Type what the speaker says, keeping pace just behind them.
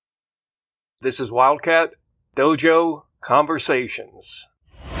This is Wildcat Dojo Conversations.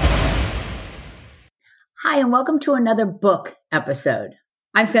 Hi, and welcome to another book episode.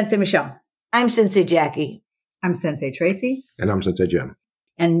 I'm Sensei Michelle. I'm Sensei Jackie. I'm Sensei Tracy. And I'm Sensei Jim.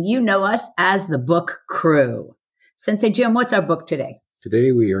 And you know us as the Book Crew. Sensei Jim, what's our book today?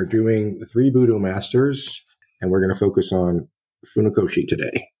 Today we are doing the Three Budo Masters, and we're going to focus on Funakoshi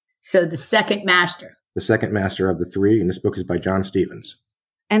today. So the second master. The second master of the three, and this book is by John Stephens.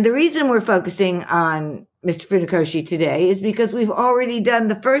 And the reason we're focusing on Mr. Funakoshi today is because we've already done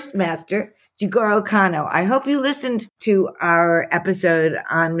the first master, Jigoro Kano. I hope you listened to our episode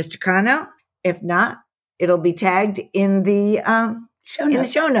on Mr. Kano. If not, it'll be tagged in the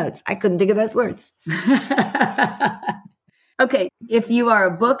show notes. I couldn't think of those words. Okay, if you are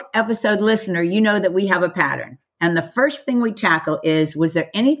a book episode listener, you know that we have a pattern. And the first thing we tackle is, was there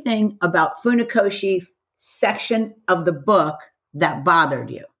anything about Funakoshi's section of the book that bothered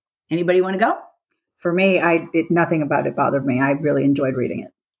you? Anybody want to go? For me, nothing about it bothered me. I really enjoyed reading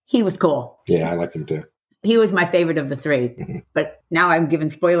it. He was cool. Yeah, I liked him too. He was my favorite of the three. But now I'm giving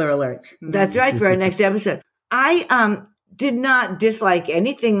spoiler alerts. That's right, for our next episode. I did not dislike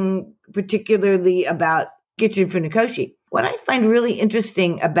anything particularly about Gichin Funakoshi. What I find really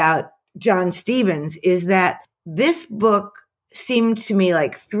interesting about John Stephens is that this book seemed to me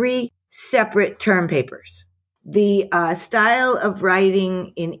like three separate term papers. The style of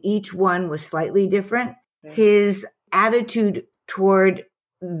writing in each one was slightly different. His attitude toward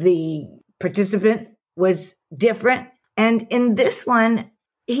the participant was different. And in this one,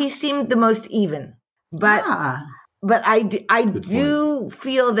 he seemed the most even. But I do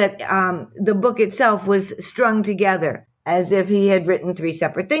feel that the book itself was strung together as if he had written three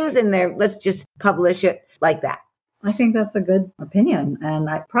separate things in there. Let's just publish it like that. I think that's a good opinion. And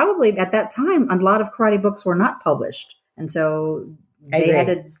I probably at that time, a lot of karate books were not published. And so they had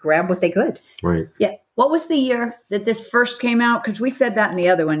to grab what they could. Right. Yeah. What was the year that this first came out? Because we said that in the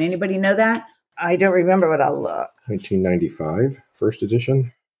other one. Anybody know that? I don't remember, but I'll look. 1995, first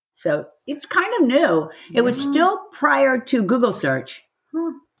edition. So it's kind of new. It was still prior to Google search,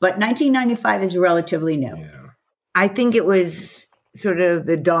 but 1995 is relatively new. Yeah. I think it was sort of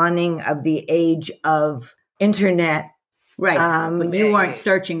the dawning of the age of internet. Right. But you weren't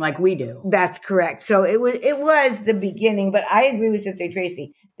searching like we do. That's correct. So it was the beginning, but I agree with Sensei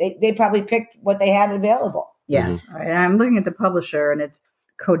Tracy. They probably picked what they had available. Yes. Right. And I'm looking at the publisher, and it's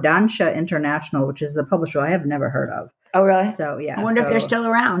Kodansha International, which is a publisher I have never heard of. Oh, really? So, yeah. I wonder if they're still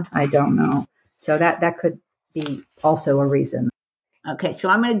around. I don't know. So that could be also a reason. Okay, so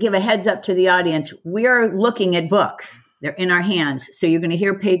I'm going to give a heads up to the audience. We're looking at books. They're in our hands. So you're going to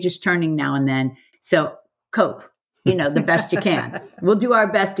hear pages turning now and then. So cope, the best you can. We'll do our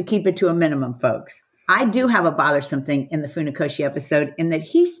best to keep it to a minimum, folks. I do have a bothersome thing in the Funakoshi episode in that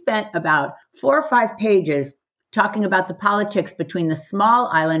he spent about 4 or 5 pages talking about the politics between the small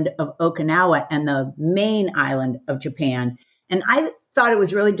island of Okinawa and the main island of Japan. And I thought it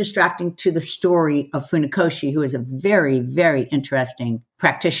was really distracting to the story of Funakoshi, who is a very, very interesting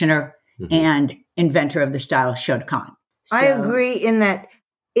practitioner and inventor of the style Shotokan. So, I agree in that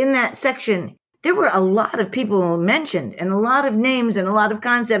section. There were a lot of people mentioned and a lot of names and a lot of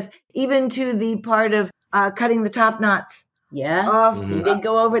concepts, even to the part of cutting the top knots. Yeah, we did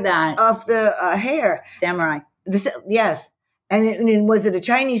go over that. Off the hair. Samurai. Yes. And was it a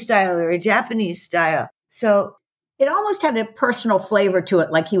Chinese style or a Japanese style? So it almost had a personal flavor to it,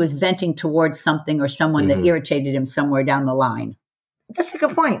 like he was venting towards something or someone that irritated him somewhere down the line. That's a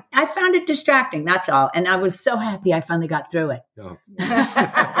good point. I found it distracting, that's all. And I was so happy I finally got through it. Oh.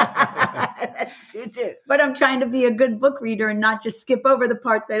 That's true, too. But I'm trying to be a good book reader and not just skip over the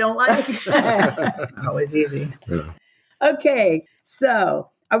parts I don't like. It's always easy. Yeah. Okay, so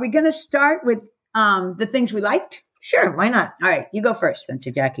are we going to start with the things we liked? Sure, why not? All right, you go first,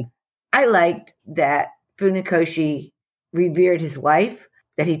 Sensei Jackie. I liked that Funakoshi revered his wife,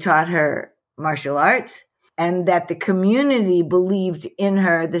 that he taught her martial arts, and that the community believed in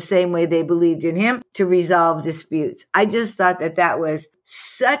her the same way they believed in him to resolve disputes. I just thought that was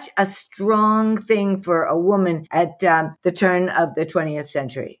such a strong thing for a woman at the turn of the 20th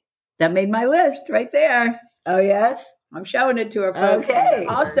century. That made my list right there. Oh, yes? I'm showing it to her, folks. Okay.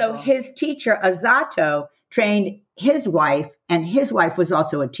 Also, his teacher, Azato, trained his wife, and his wife was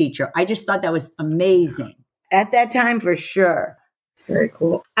also a teacher. I just thought that was amazing. At that time, for sure. It's very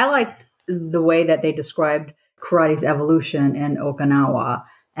cool. I liked the way that they described karate's evolution in Okinawa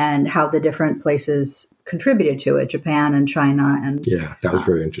and how the different places contributed to it, Japan and China. And yeah, that was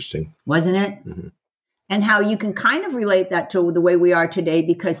very interesting. Wasn't it? Mm-hmm. And how you can kind of relate that to the way we are today,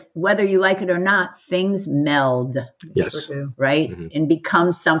 because whether you like it or not, things meld. Yes. Right? Mm-hmm. And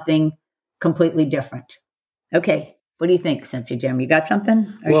become something completely different. Okay. What do you think, Sensei Jim? You got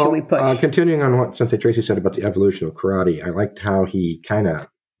something? Or should we push? Continuing on what Sensei Tracy said about the evolution of karate, I liked how he kind of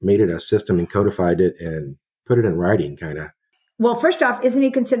made it a system and codified it and put it in writing, kind of. Well, first off, isn't he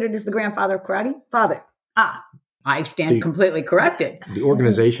considered as the grandfather of karate? Father. I stand completely corrected. The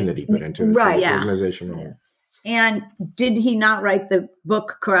organization that he put into it. Right, yeah. Organizational. And did he not write the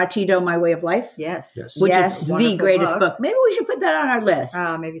book Karate-Do, My Way of Life? Yes. Yes. Which Yes. is the Wonderful greatest book. book. Maybe we should put that on our list.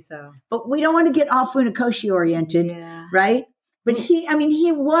 Maybe so. But we don't want to get all Funakoshi oriented, Yeah. right? But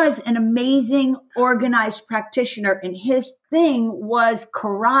he was an amazing organized practitioner, and his thing was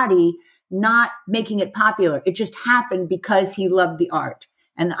karate, not making it popular. It just happened because he loved the art.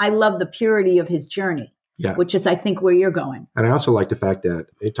 And I love the purity of his journey, Yeah. which is, I think, where you're going. And I also like the fact that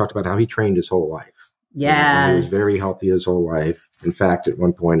it talked about how he trained his whole life. Yes. He was very healthy his whole life. In fact, at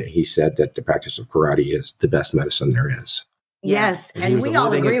one point, he said that the practice of karate is the best medicine there is. Yes. He And was we a all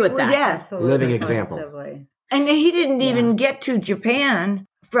living- agree with that. Yes. Absolutely. Living example. Positively. And he didn't even get to Japan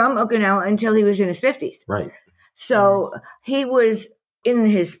from Okinawa until he was in his 50s. Right. So he was in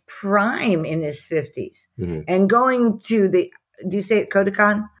his prime in his 50s Mhm. and going to do you say it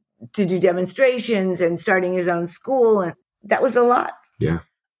Kodokan? To do demonstrations and starting his own school. And that was a lot. Yeah.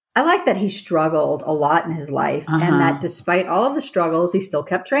 I like that he struggled a lot in his life, Uh-huh. and that despite all of the struggles, he still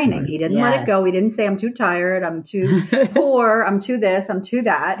kept training. Right. He didn't let Yes. it go. He didn't say, I'm too tired, I'm too poor, I'm too this, I'm too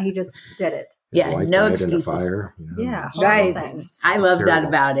that. He just did it. Yeah, His wife no died in a excuses. fire. you know. Yeah. Right. horrible things. I love that Terrible.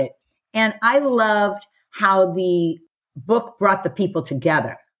 about it. And I loved how the book brought the people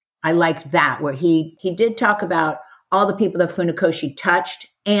together. I liked that, where he did talk about all the people that Funakoshi touched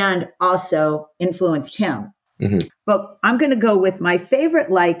and also influenced him. Mhm. But I'm going to go with my favorite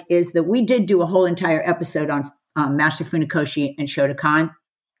is that we did do a whole entire episode on Master Funakoshi and Shotokan.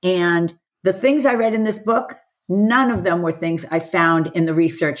 And the things I read in this book, none of them were things I found in the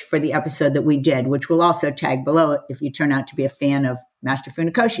research for the episode that we did, which we'll also tag below it if you turn out to be a fan of Master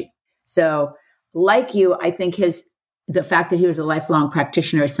Funakoshi. So like you, I think the fact that he was a lifelong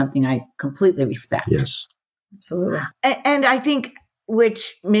practitioner is something I completely respect. Yes. Absolutely. And I think,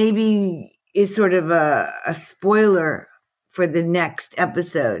 which maybe is sort of a spoiler for the next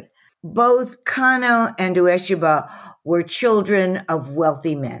episode, both Kano and Ueshiba were children of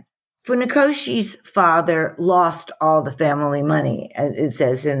wealthy men. Funakoshi's father lost all the family money, as it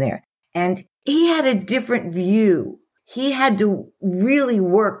says in there. And he had a different view. He had to really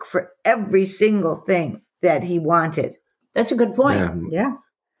work for every single thing that he wanted. That's a good point. Yeah. Yeah.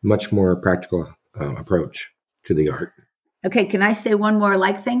 Much more practical approach to the art. Okay, can I say one more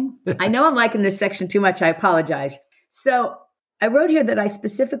thing? I know I'm liking this section too much. I apologize. So I wrote here that I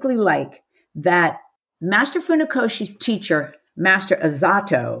specifically like that Master Funakoshi's teacher, Master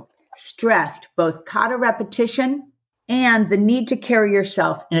Azato, stressed both kata repetition and the need to carry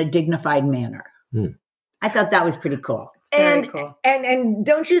yourself in a dignified manner. I thought that was pretty cool. Very cool. And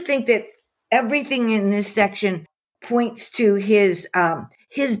don't you think that everything in this section points to his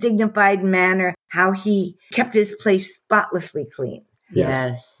dignified manner, how he kept his place spotlessly clean.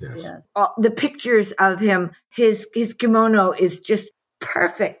 Yes. Yes. The pictures of him, his kimono is just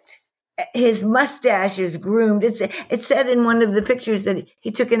perfect. His mustache is groomed. It said in one of the pictures that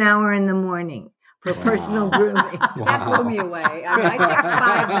he took an hour in the morning for personal grooming. That blew me away. I took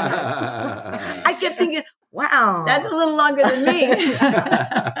 5 minutes. I kept thinking, wow. That's a little longer than me.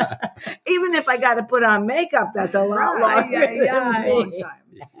 Even if I got to put on makeup, that's a lot longer than me. Long time.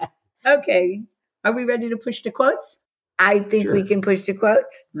 Okay. Are we ready to push to quotes? I think Sure. we can push to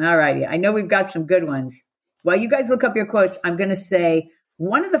quotes. All righty. I know we've got some good ones. While you guys look up your quotes, I'm going to say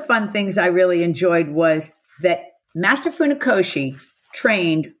one of the fun things I really enjoyed was that Master Funakoshi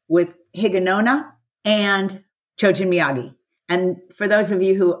trained with Higanona and Chojin Miyagi. And for those of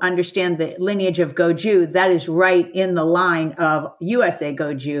you who understand the lineage of Goju, that is right in the line of USA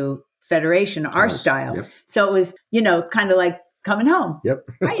Goju Federation, our Yes. style. Yep. So it was, kind of like coming home. Yep.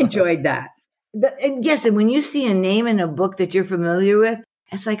 I enjoyed that. And yes, and when you see a name in a book that you're familiar with,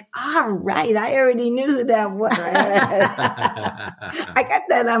 it's like, all right, I already knew who that was. I got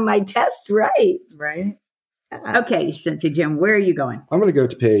that on my test right. Right? Okay, Sensei Jim, where are you going? I'm going to go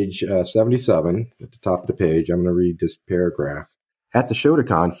to page 77 at the top of the page. I'm going to read this paragraph. At the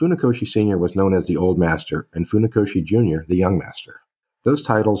Shotokan, Funakoshi Sr. was known as the Old Master and Funakoshi Jr. the Young Master. Those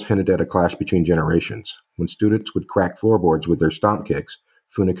titles hinted at a clash between generations. When students would crack floorboards with their stomp kicks,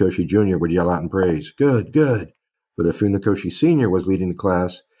 Funakoshi Jr. would yell out in praise, "Good, good." But if Funakoshi Sr. was leading the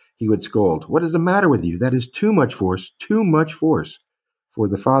class, he would scold, "What is the matter with you? That is too much force, too much force." For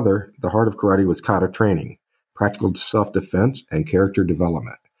the father, the heart of karate was kata training, practical self-defense, and character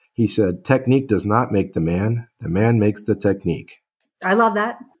development. He said, "Technique does not make the man makes the technique." I love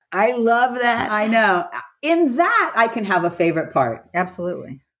that. I love that. I know. In that, I can have a favorite part.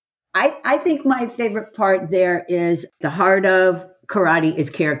 Absolutely. I think my favorite part there is the heart of karate is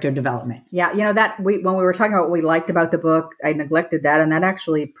character development. Yeah, when we were talking about what we liked about the book, I neglected that, and that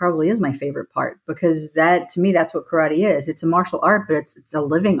actually probably is my favorite part, because that, to me, that's what karate is. It's a martial art, but it's a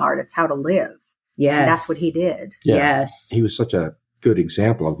living art. It's how to live. Yes. And that's what he did. Yeah. Yes. He was such a good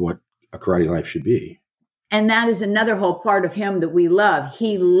example of what a karate life should be. And that is another whole part of him that we love.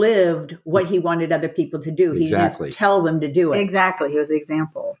 He lived what he wanted other people to do. Exactly. He didn't tell them to do it. Exactly. He was the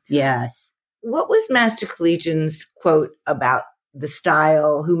example. Yes. What was Master Collegian's quote about the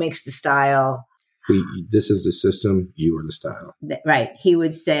style? Who makes the style? This is the system. You are the style. Right. He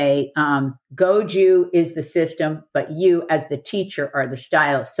would say, Goju is the system, but you as the teacher are the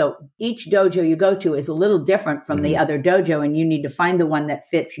style. So each dojo you go to is a little different from the other dojo, and you need to find the one that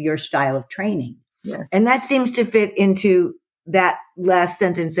fits your style of training. Yes. And that seems to fit into that last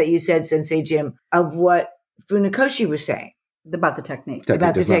sentence that you said, Sensei Jim, of what Funakoshi was saying. About the technique. Technique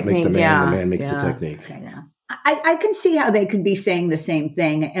About the does not make the technique, man. yeah. The man makes the Yeah. technique. Yeah. I can see how they could be saying the same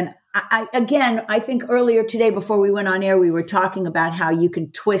thing. And I think earlier today, before we went on air, we were talking about how you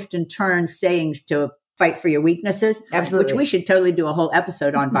can twist and turn sayings to fight for your weaknesses. Absolutely. Which we should totally do a whole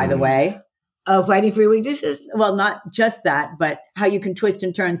episode on, by the way. Oh, fighting for your weaknesses? Well, not just that, but how you can twist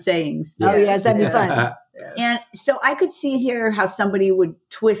and turn sayings. Oh, yes, that'd be fun. And so I could see here how somebody would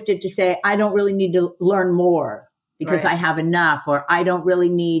twist it to say, I don't really need to learn more because Right. I have enough, or I don't really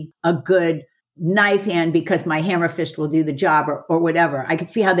need a good knife hand because my hammer fist will do the job, or whatever. I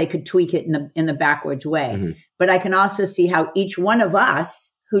could see how they could tweak it in the backwards way. Mhm. But I can also see how each one of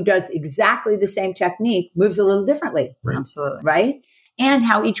us who does exactly the same technique moves a little differently, Right. Absolutely. right? And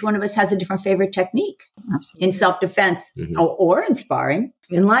how each one of us has a different favorite technique Absolutely. in self-defense Mhm. or in sparring.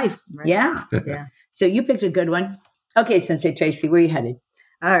 In life. Right. Yeah. Yeah. So you picked a good one. Okay, Sensei Tracy, where are you headed?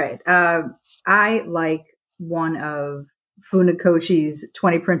 All right. I like one of Funakoshi's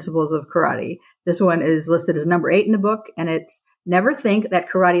 20 Principles of Karate. This one is listed as number 8 in the book, and it's never think that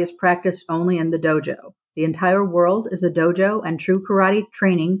karate is practiced only in the dojo. The entire world is a dojo, and true karate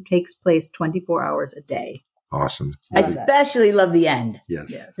training takes place 24 hours a day. Awesome. I especially love the end,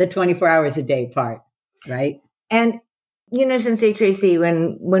 Yes. the 24 hours a day part, right? And, Sensei Tracy,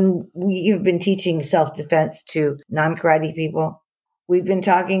 when you've been teaching self-defense to non-karate people, we've been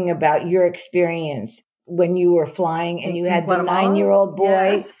talking about your experience when you were flying and you had the Guatemala? 9-year-old boy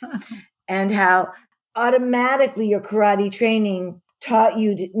Yes. and how automatically your karate training taught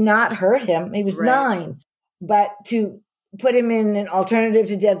you to not hurt him. He was Right. 9, but to put him in an alternative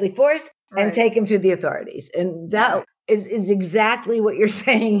to deadly force and Right. take him to the authorities. And that is exactly what you're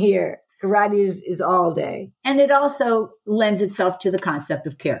saying here. Karate is all day. And it also lends itself to the concept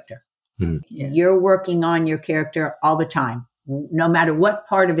of character. Mhm. Yes. You're working on your character all the time, no matter what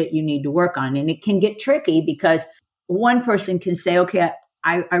part of it you need to work on. And it can get tricky because one person can say, okay,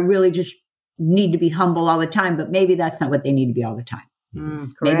 I really just need to be humble all the time, but maybe that's not what they need to be all the time.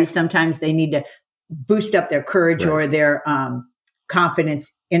 Maybe Correct. sometimes they need to boost up their courage Right. or their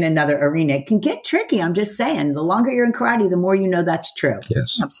confidence in another arena. It can get tricky. I'm just saying, the longer you're in karate, the more you know that's true.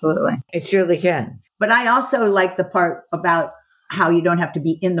 Yes. Absolutely. It surely can. But I also like the part about how you don't have to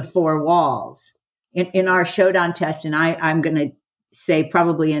be in the four walls. In our Shodan test, and I'm going to say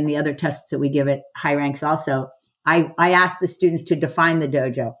probably in the other tests that we give at high ranks also, I asked the students to define the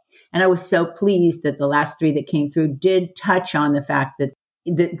dojo. And I was so pleased that the last 3 that came through did touch on the fact that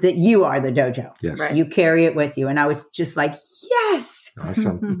you are the dojo. Yes. Right. You carry it with you. And I was just like, yes,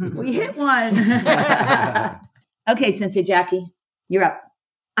 Awesome. we hit one. Okay, Sensei Jackie, you're up.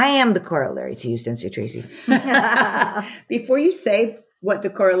 I am the corollary to you, Sensei Tracy. Before you say what the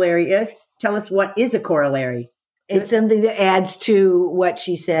corollary is, tell us what is a corollary. It's something that adds to what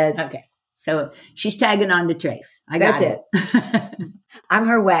she said. Okay. So she's tagging on to Trace. I got That's it. I'm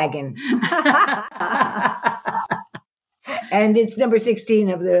her wagon. And it's number 16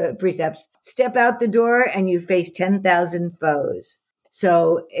 of the precepts. Step out the door and you face 10,000 foes.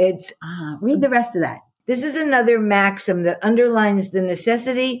 So Read the rest of that. this is another maxim that underlines the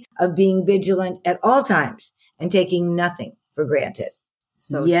necessity of being vigilant at all times and taking nothing for granted.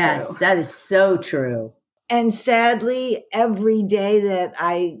 So yes, true. that is so true. And sadly, every day that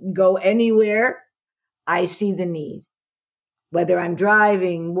I go anywhere, I see the need. Whether I'm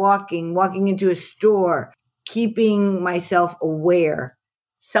driving, walking into a store, keeping myself aware.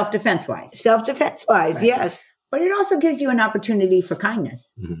 Self-defense wise. Self-defense wise, Right. yes. But it also gives you an opportunity for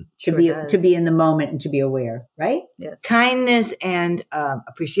kindness Sure to does. be in the moment and to be aware, right? Yes. Kindness and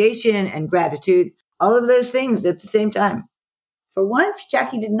appreciation and gratitude, all of those things at the same time. For once,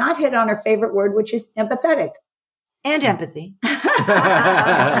 Jackie did not hit on her favorite word, which is empathetic. And empathy.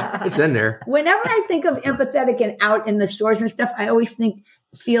 It's in there. Whenever I think of empathetic and out in the stores and stuff, I always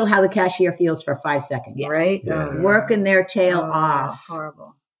feel how the cashier feels for 5 seconds. Yes. Right? Yeah. Oh, Working their tail Oh, off.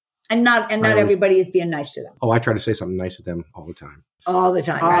 Horrible. And not always- everybody is being nice to them. Oh, I try to say something nice to them all the time. All the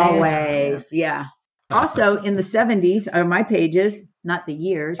time. Right? Always. Yeah. Also in the 70s are my pages, not the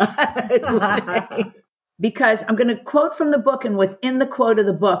years, because I'm going to quote from the book, and within the quote of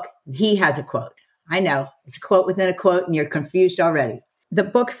the book, he has a quote. I know it's a quote within a quote and you're confused already. The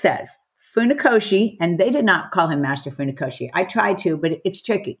book says Funakoshi, and they did not call him Master Funakoshi. I tried to, but it's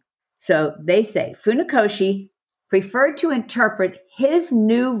tricky. So they say Funakoshi preferred to interpret his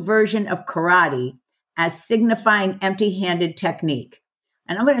new version of karate as signifying empty-handed technique.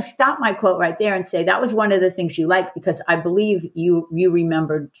 And I'm going to stop my quote right there and say that was one of the things you liked, because I believe you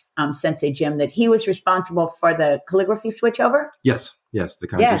remembered, Sensei Jim, that he was responsible for the calligraphy switchover. Yes, the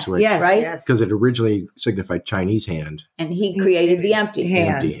kanji switch. Yes. Right? Yes. Because it originally signified Chinese hand. And he created the empty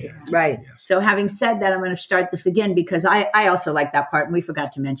hand. Empty hand. Right. So having said that, I'm going to start this again because I also like that part and we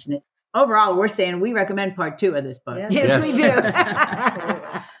forgot to mention it. Overall, we're saying we recommend part 2 of this book. Yeah. Yes, we do.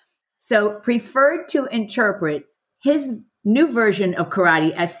 Absolutely. So preferred to interpret his new version of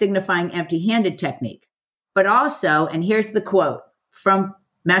karate as signifying empty-handed technique, but also, and here's the quote from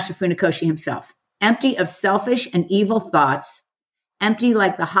Master Funakoshi himself, empty of selfish and evil thoughts, empty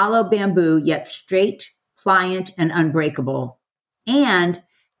like the hollow bamboo, yet straight, pliant, and unbreakable, and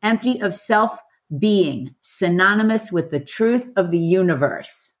empty of self-being, synonymous with the truth of the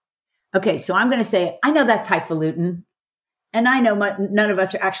universe. Okay, so I'm going to say, I know that's highfalutin, and I know none of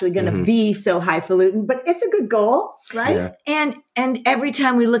us are actually going to be so highfalutin, but it's a good goal, right? Yeah. And every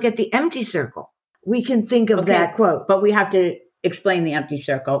time we look at the empty circle, we can think of that quote. But we have to explain the empty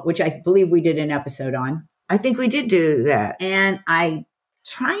circle, which I believe we did an episode on. I think we did do that. And I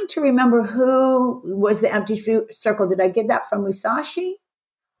trying to remember who was the empty circle. Did I get that from Musashi?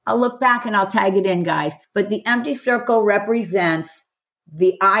 I'll look back and I'll tag it in, guys. But the empty circle represents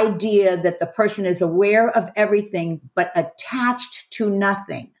the idea that the person is aware of everything, but attached to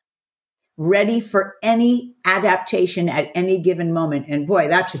nothing, ready for any adaptation at any given moment. And boy,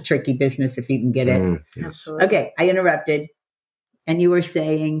 that's a tricky business if you can get it. Yes. Absolutely. Okay, I interrupted. And you were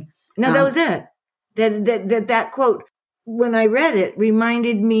saying... No, that was it. That quote, when I read it,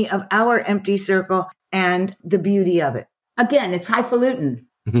 reminded me of our empty circle and the beauty of it. Again, it's highfalutin,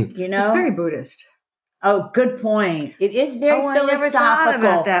 you know? It's very Buddhist. Oh, good point. It is very I never thought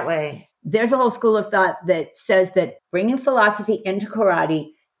about that way. There's a whole school of thought that says that bringing philosophy into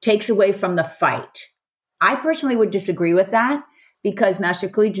karate takes away from the fight. I personally would disagree with that because Master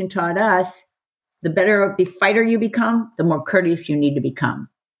Collegian taught us the better fighter you become, the more courteous you need to become.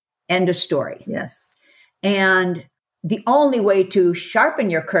 End of story. Yes. And the only way to sharpen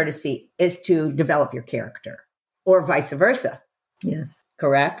your courtesy is to develop your character, or vice versa. Yes.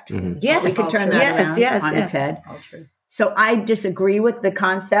 Correct? Yes. We could turn that around on its head. All true. So I disagree with the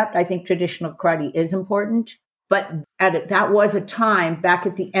concept. I think traditional karate is important, but that was a time back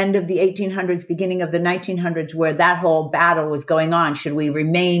at the end of the 1800s, beginning of the 1900s, where that whole battle was going on. Should we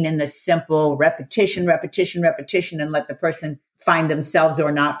remain in the simple repetition, and let the person find themselves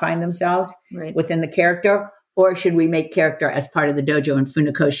or not find themselves within the character? Or should we make character as part of the dojo? And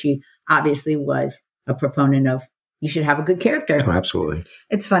Funakoshi obviously was a proponent of, you should have a good character. Oh, absolutely.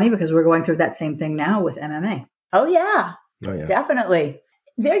 It's funny because we're going through that same thing now with MMA. Oh, yeah. Definitely.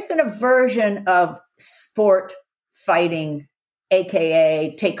 There's been a version of sport fighting,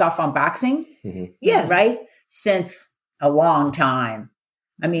 AKA takeoff on boxing. Yes. Right? Since a long time.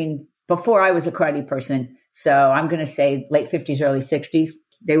 I mean, before I was a karate person. So I'm going to say late 50s, early 60s.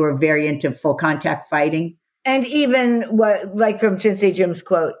 They were very into full contact fighting. And even like from Sensei Jim's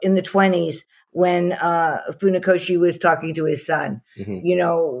quote in the 20s, when Funakoshi was talking to his son,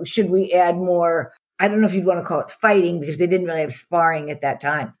 should we add more, I don't know if you'd want to call it fighting because they didn't really have sparring at that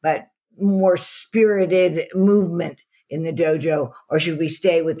time, but more spirited movement in the dojo, or should we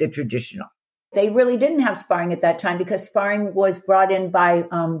stay with the traditional? They really didn't have sparring at that time because sparring was brought in by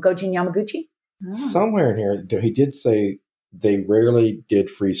Gojin Yamaguchi. Somewhere in here, he did say they rarely did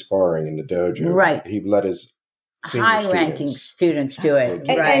free sparring in the dojo. Right. He let his high-ranking students do it.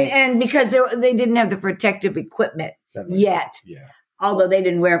 And because they didn't have the protective equipment yet. Yeah. Although they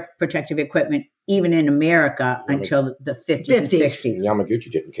didn't wear protective equipment even in America until the 50s and 60s.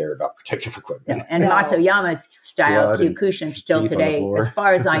 Yamaguchi didn't care about protective equipment. No. And Masayama style Kyokushin still today, as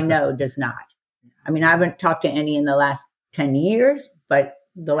far as I know, does not. I mean, I haven't talked to any in the last 10 years, but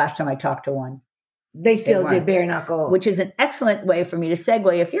the last time I talked to one, they still did bare knuckle. Which is an excellent way for me to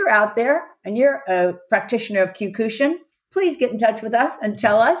segue. If you're out there and you're a practitioner of Kyokushin, please get in touch with us and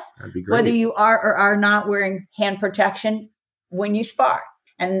tell us That'd be great. whether you are or are not wearing hand protection when you spar.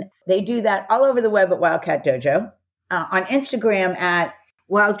 And they do that all over the web at Wildcat Dojo, on Instagram at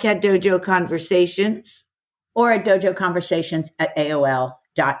Wildcat Dojo Conversations. or at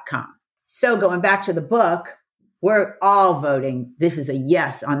dojoconversations@aol.com. So going back to the book, we're all voting. This is a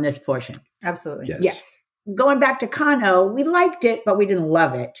yes on this portion. Absolutely. Yes. Yes. Going back to Kano, we liked it, but we didn't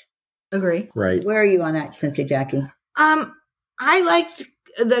love it. Agree. Right. Where are you on that, Cynthia Jackie? I liked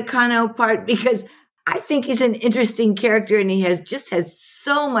the Kano part because I think he's an interesting character and he has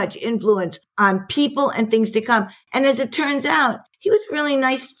so much influence on people and things to come. And as it turns out, he was really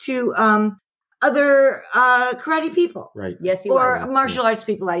nice to other karate people. Right. Yes, he Or was. martial arts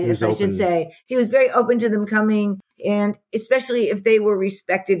people, I was should open. say. He was very open to them coming, and especially if they were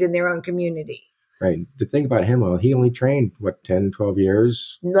respected in their own community. Right. The thing about him, well, he only trained, 10, 12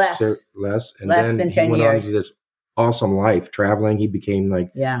 years? Less. Less. And Less then than he 10 went years. on to this awesome life, traveling. He became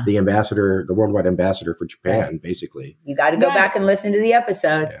like Yeah. the worldwide ambassador for Japan, basically. You got to go Right. back and listen to the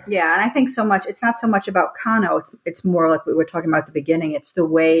episode. Yeah. Yeah, and I think it's not so much about Kano. It's more like we were talking about at the beginning. It's the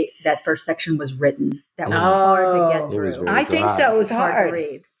way that first section was written that was hard to Oh. get It through. was very I think dry. so. It was hard to hard.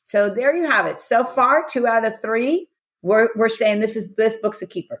 read. So there you have it. So far, 2 out of 3, we're saying this book's a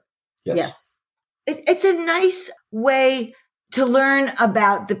keeper. Yes. It's a nice way to learn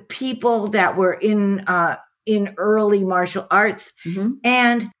about the people that were in early martial arts, Mhm.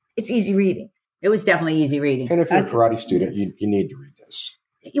 and it's easy reading. It was definitely easy reading. And if you're a That's- karate student, you need to read this.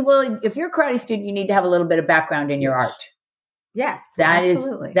 Well, if you're a karate student, you need to have a little bit of background in your Yes. art. Yes, That is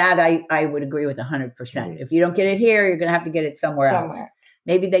absolutely. that I would agree with 100%. Mhm. If you don't get it here, you're going to have to get it somewhere else.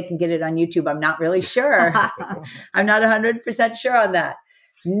 Maybe they can get it on YouTube. I'm not really sure. I'm not 100% sure on that.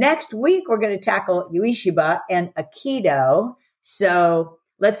 Next week, we're going to tackle Ueshiba and Aikido. So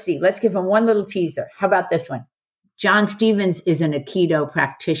let's see. Let's give them one little teaser. How about this one? John Stevens is an Aikido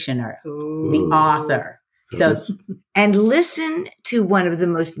practitioner, the Ooh. author. So And listen to one of the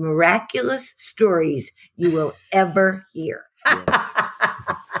most miraculous stories you will ever hear.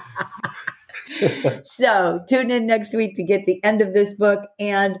 So tune in next week to get the end of this book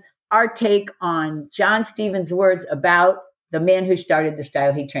and our take on John Stevens' words about the man who started the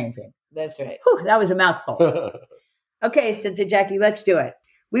style he trains in. That's right. Whew, that was a mouthful. Okay, Cynthia Jackie, let's do it.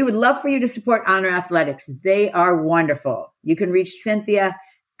 We would love for you to support Honor Athletics. They are wonderful. You can reach Cynthia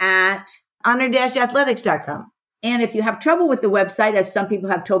at, Honor-athletics.com. and if you have trouble with the website, as some people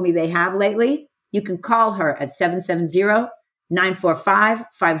have told me they have lately, you can call her at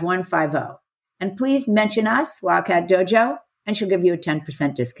 770-945-5150. And please mention us, Wildcat Dojo, and she'll give you a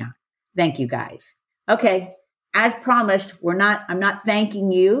 10% discount. Thank you, guys. Okay, as promised, I'm not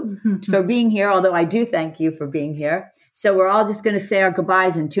thanking you for being here, although I do thank you for being here. So we're all just going to say our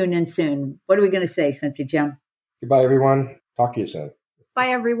goodbyes and tune in soon. What are we going to say, Cynthia Jim? Goodbye, everyone. Talk to you soon. Bye,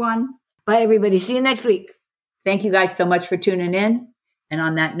 everyone. Bye, everybody. See you next week. Thank you guys so much for tuning in. And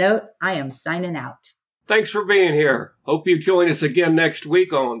on that note, I am signing out. Thanks for being here. Hope you join us again next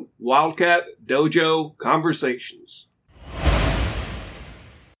week on Wildcat Dojo Conversations.